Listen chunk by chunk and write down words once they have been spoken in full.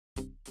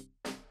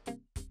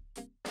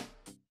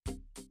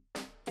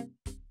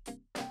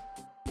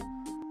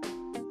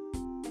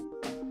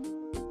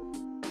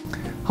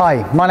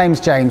Hi, my name's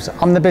James.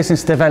 I'm the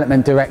Business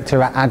Development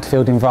Director at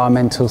Addfield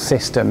Environmental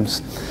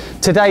Systems.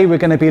 Today we're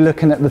going to be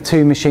looking at the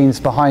two machines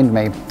behind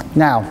me.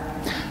 Now,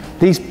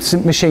 these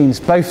machines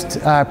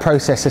both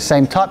process the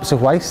same types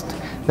of waste.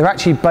 They're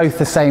actually both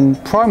the same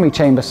primary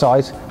chamber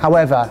size,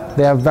 however,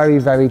 they are very,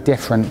 very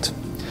different.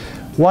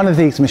 One of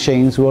these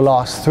machines will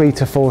last 3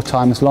 to 4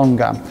 times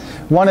longer.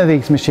 One of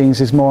these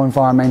machines is more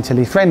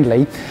environmentally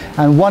friendly,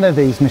 and one of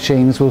these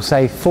machines will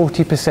save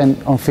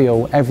 40% on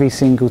fuel every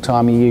single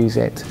time you use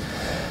it.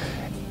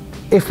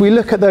 If we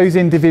look at those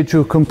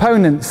individual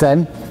components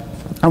then,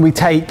 and we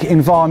take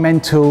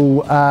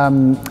environmental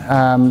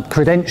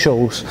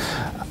credentials,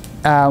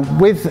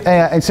 with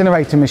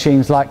incinerator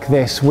machines like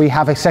this, we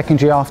have a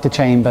secondary after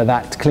chamber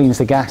that cleans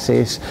the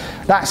gases.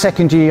 That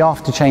secondary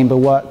after chamber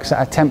works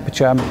at a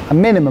temperature, a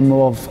minimum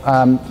of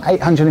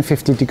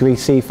 850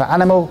 degrees C for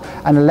animal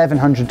and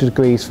 1100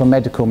 degrees for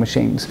medical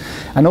machines.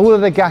 And all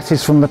of the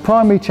gases from the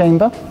primary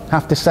chamber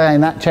have to stay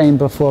in that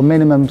chamber for a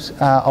minimum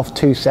of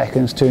 2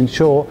 seconds to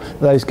ensure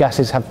those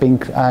gases have been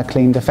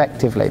cleaned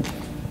effectively.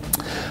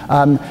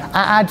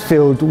 At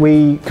Addfield,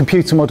 we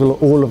computer model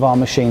all of our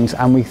machines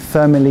and we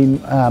thermally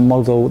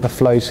model the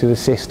flows through the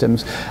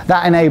systems.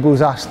 That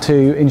enables us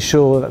to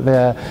ensure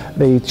that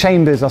the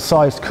chambers are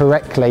sized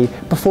correctly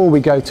before we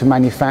go to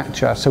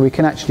manufacture, so we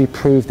can actually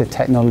prove the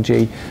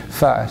technology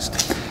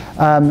first.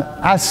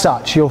 As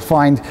such, you'll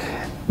find,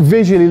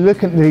 visually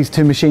looking at these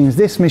two machines,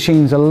 this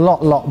machine's a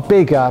lot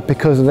bigger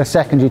because of the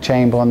secondary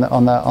chamber on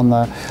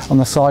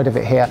the side of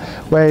it here,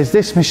 whereas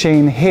this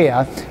machine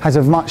here has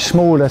a much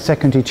smaller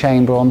secondary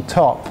chamber on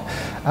top.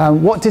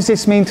 What does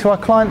this mean to our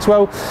clients?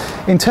 Well,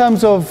 in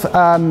terms of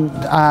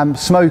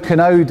smoke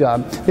and odour,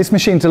 this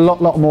machine's a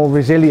lot more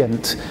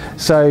resilient,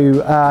 so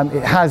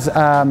it has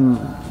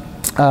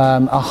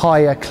a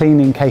higher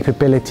cleaning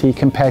capability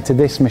compared to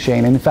this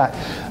machine. In fact,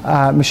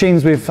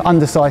 machines with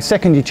undersized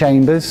secondary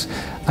chambers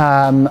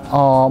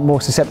are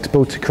more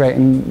susceptible to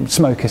creating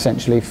smoke,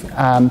 essentially.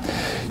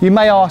 You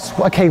may ask,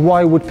 okay,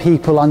 why would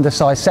people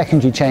undersize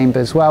secondary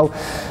chambers? Well,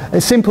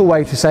 a simple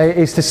way to say it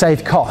is to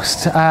save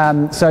cost.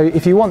 So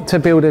if you want to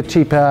build a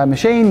cheaper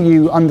machine,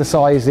 you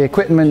undersize the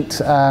equipment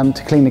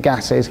to clean the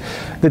gases.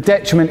 The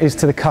detriment is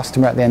to the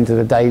customer at the end of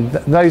the day.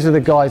 Those are the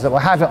guys that will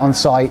have it on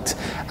site,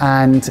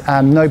 and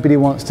nobody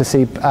wants to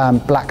see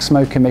black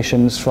smoke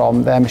emissions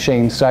from their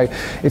machines. So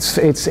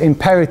it's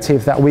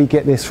imperative that we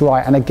get this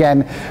right. And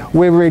again,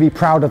 we're really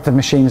proud of the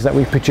machines that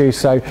we produce.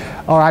 So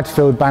our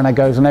Addfield banner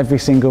goes on every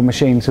single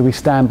machine, so we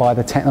stand by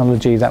the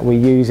technology that we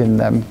use in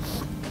them.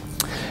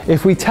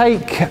 If we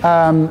take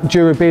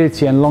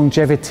durability and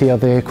longevity of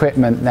the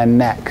equipment then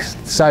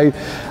next, so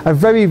a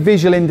very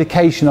visual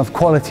indication of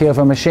quality of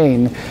a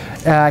machine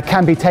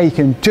can be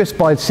taken just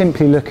by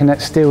simply looking at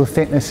steel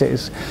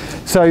thicknesses.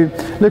 So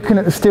looking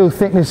at the steel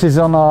thicknesses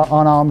on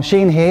our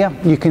machine here,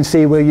 you can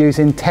see we're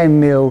using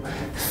 10mm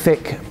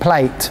thick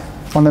plate.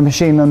 On the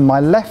machine on my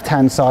left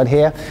hand side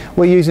here,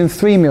 we're using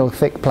 3mm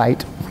thick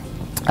plate.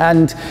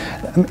 And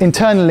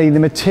internally the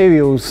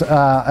materials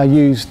are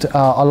used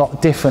a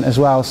lot different as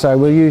well, so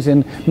we're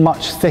using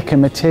much thicker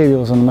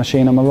materials on the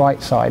machine on the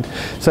right side.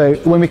 So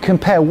when we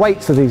compare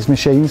weights of these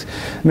machines,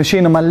 the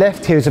machine on my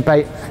left here is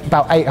about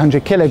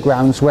 800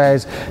 kilograms,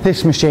 whereas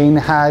this machine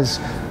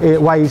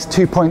it weighs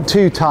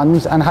 2.2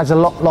 tons and has a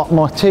lot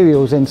more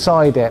materials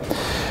inside it.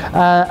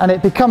 And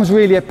it becomes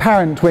really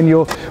apparent when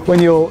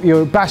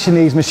you're bashing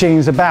these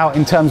machines about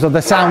in terms of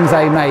the sounds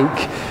they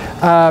make.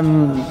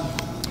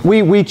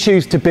 We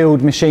choose to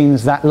build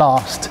machines that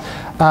last.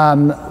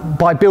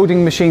 By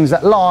building machines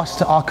that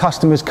last, our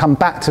customers come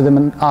back to them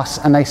and us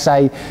and they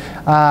say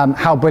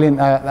how brilliant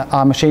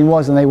our machine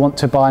was, and they want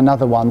to buy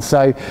another one.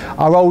 So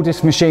our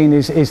oldest machine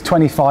is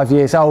 25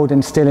 years old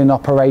and still in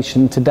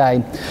operation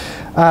today.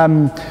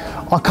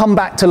 I'll come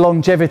back to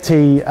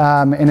longevity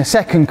in a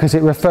second because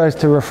it refers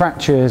to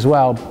refractory as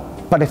well.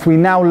 But if we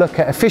now look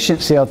at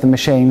efficiency of the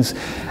machines,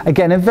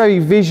 again, a very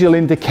visual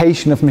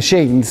indication of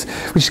machines,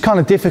 which is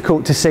kind of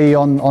difficult to see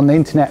on the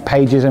internet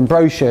pages and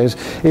brochures,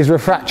 is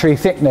refractory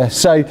thickness.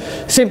 So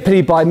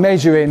simply by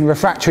measuring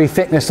refractory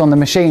thickness on the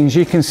machines,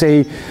 you can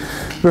see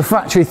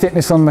refractory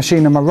thickness on the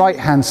machine on my right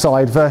hand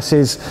side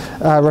versus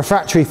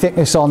refractory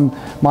thickness on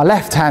my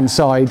left hand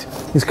side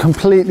is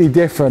completely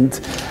different.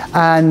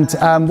 And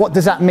what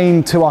does that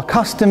mean to our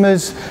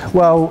customers?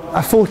 Well, a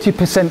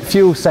 40%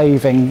 fuel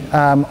saving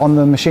on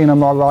the machine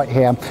on my right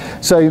here.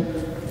 So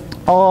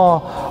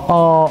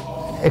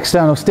our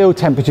external steel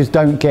temperatures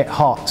don't get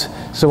hot,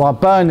 so our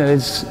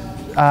burners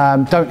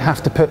don't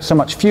have to put so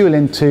much fuel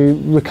in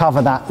to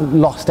recover that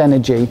lost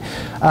energy.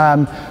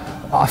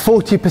 A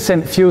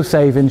 40% fuel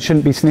saving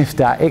shouldn't be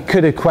sniffed at. It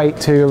could equate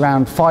to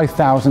around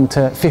 5,000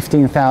 to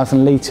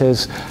 15,000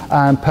 litres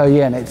per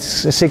year, and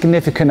it's a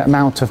significant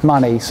amount of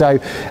money. So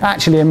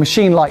actually a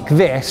machine like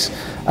this,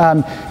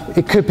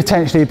 it could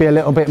potentially be a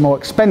little bit more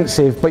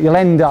expensive, but you'll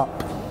end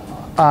up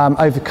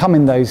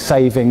overcoming those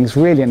savings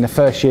really in the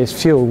first year's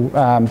fuel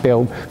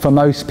bill for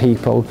most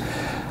people.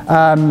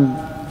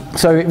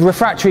 So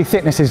refractory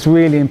thickness is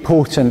really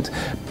important,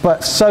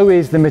 but so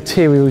is the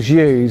materials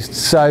used.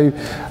 So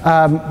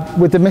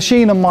with the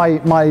machine on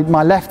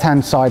my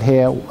left-hand side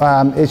here,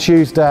 it's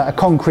used a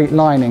concrete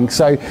lining.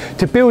 So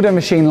to build a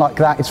machine like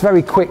that, it's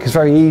very quick, it's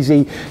very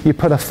easy. You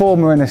put a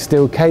former in a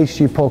steel case,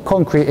 you pour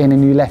concrete in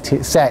and you let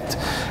it set,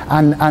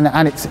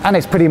 and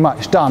it's pretty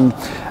much done.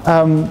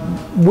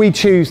 We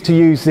choose to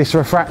use this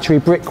refractory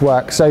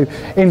brickwork. So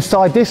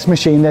inside this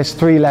machine there's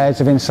 3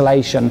 layers of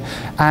insulation,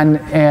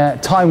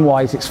 and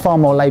time-wise it's far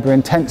more labour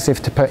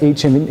intensive to put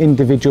each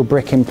individual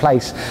brick in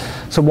place.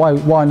 So why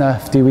on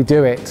earth do we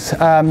do it?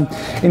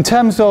 In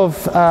terms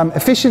of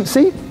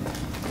efficiency,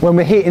 when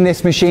we're heating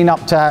this machine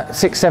up to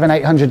 600,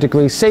 700, 800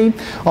 degrees C,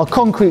 our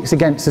concrete's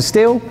against the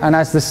steel, and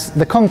as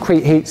the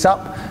concrete heats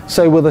up,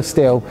 so will the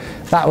steel.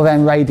 That will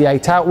then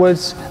radiate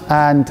outwards,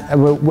 and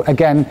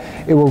again,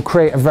 it will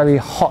create a very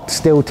hot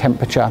steel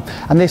temperature.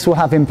 And this will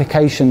have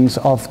implications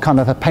of kind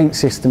of the paint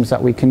systems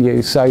that we can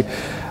use. So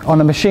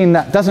on a machine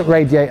that doesn't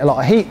radiate a lot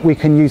of heat, we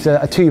can use a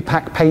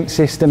 2-pack paint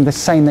system, the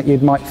same that you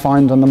might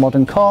find on the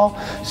modern car,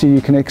 so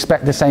you can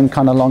expect the same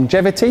kind of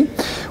longevity.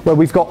 Where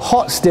we've got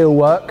hot steel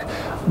work,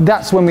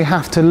 that's when we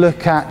have to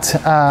look at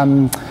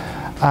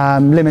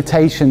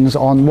limitations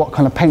on what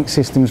kind of paint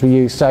systems we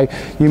use. So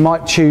you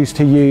might choose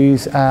to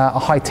use a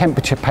high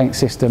temperature paint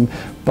system,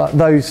 but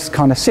those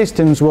kind of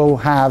systems will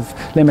have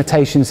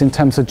limitations in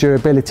terms of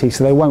durability,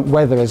 so they won't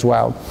weather as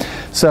well.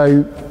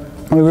 So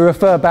when we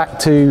refer back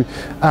to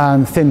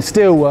thin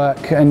steel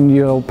work and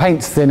your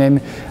paint's thinning,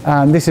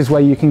 this is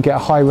where you can get a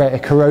high rate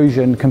of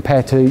corrosion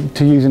compared to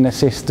using a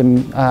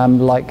system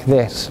like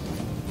this.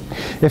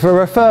 If we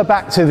refer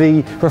back to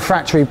the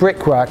refractory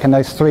brickwork and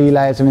those 3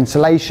 layers of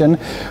insulation,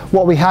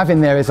 what we have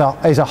in there is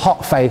a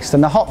hot face,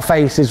 and the hot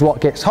face is what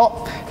gets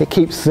hot. It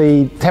keeps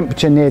the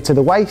temperature near to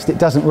the waste, it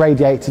doesn't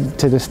radiate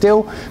to the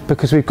steel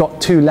because we've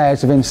got 2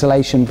 layers of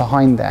insulation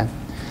behind there.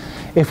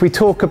 If we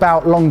talk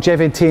about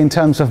longevity in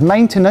terms of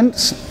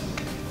maintenance,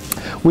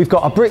 we've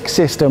got a brick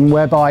system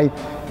whereby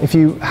if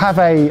you have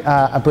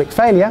a brick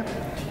failure,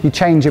 you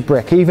change a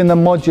brick. Even the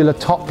modular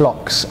top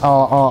blocks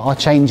are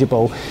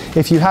changeable.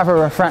 If you have a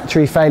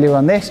refractory failure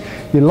on this,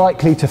 you're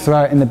likely to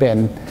throw it in the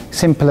bin.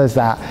 Simple as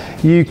that.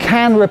 You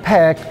can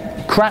repair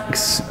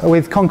cracks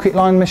with concrete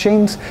lined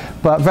machines,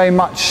 but very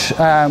much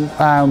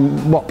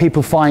what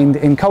people find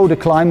in colder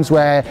climes,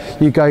 where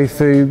you go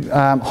through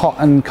hot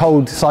and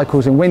cold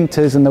cycles in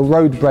winters and the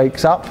road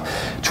breaks up,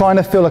 trying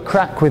to fill a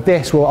crack with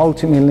this will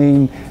ultimately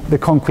mean the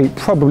concrete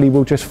probably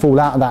will just fall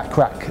out of that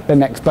crack the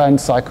next burn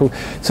cycle.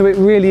 So it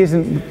really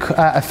isn't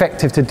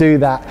effective to do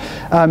that.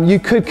 You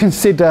could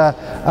consider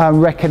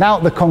wrecking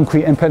out the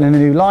concrete and putting a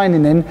new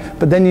lining in,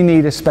 but then you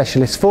need a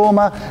specialist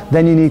former,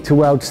 then you need to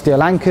weld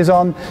steel anchors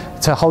on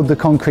to hold the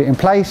concrete in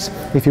place.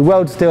 If you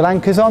weld steel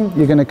anchors on,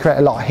 you're going to create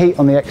a lot of heat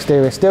on the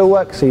exterior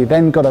steelwork, so you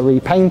then got to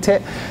repaint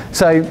it.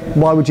 So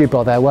why would you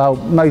bother? Well,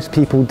 most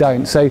people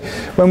don't. So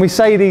when we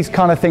say these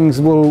kind of things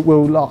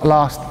will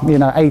last,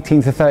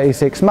 18 to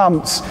 36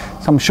 months,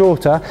 some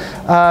shorter,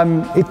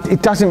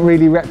 it doesn't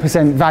really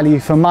represent value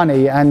for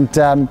money. And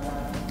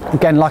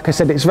again, like I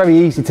said, it's very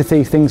easy to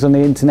see things on the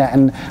internet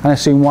and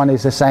assume one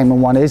is the same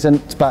and one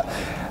isn't. But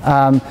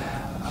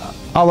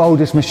our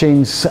oldest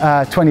machine's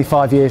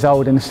 25 years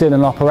old and still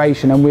in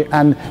operation,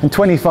 and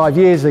 25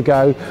 years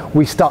ago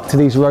we stuck to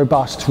these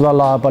robust,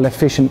 reliable,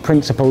 efficient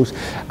principles,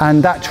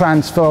 and that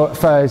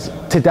transfers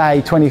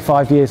today,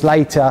 25 years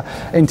later,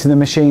 into the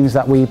machines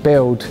that we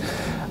build.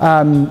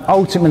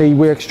 Ultimately,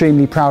 we're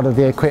extremely proud of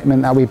the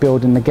equipment that we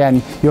build, and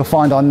again, you'll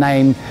find our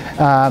name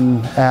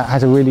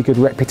has a really good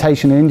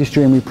reputation in the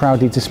industry, and we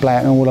proudly display it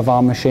on all of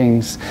our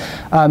machines.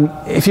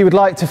 If you would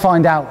like to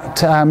find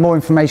out more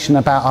information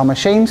about our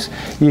machines,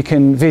 you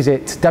can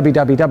visit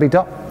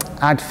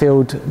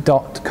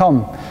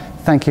www.addfield.com.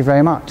 Thank you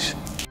very much.